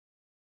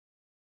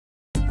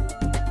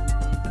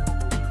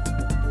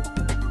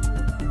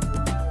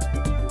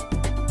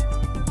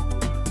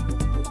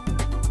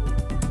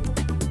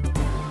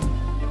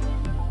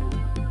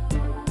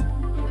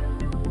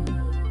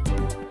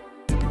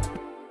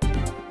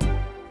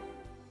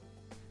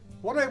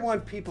What I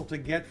want people to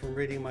get from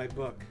reading my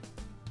book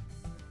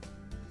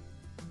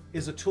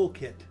is a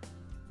toolkit.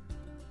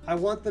 I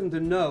want them to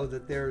know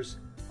that there's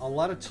a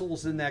lot of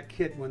tools in that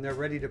kit when they're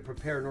ready to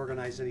prepare and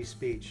organize any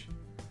speech.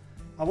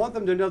 I want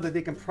them to know that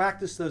they can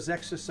practice those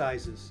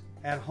exercises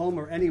at home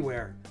or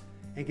anywhere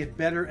and get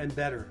better and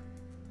better.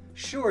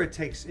 Sure, it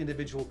takes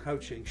individual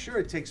coaching. Sure,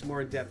 it takes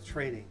more in-depth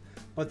training.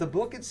 But the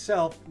book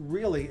itself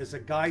really is a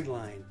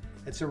guideline.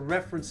 It's a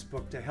reference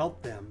book to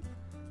help them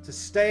to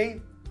stay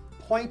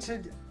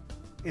pointed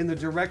in the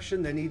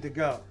direction they need to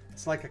go.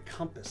 It's like a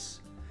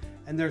compass.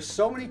 And there's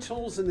so many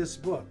tools in this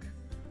book,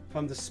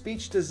 from the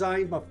speech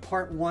design of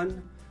part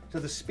 1 to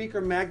the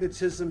speaker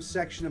magnetism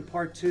section in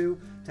part 2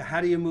 to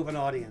how do you move an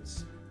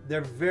audience.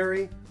 They're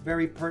very,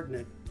 very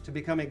pertinent to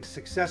becoming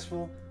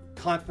successful,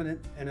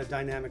 confident, and a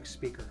dynamic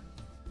speaker.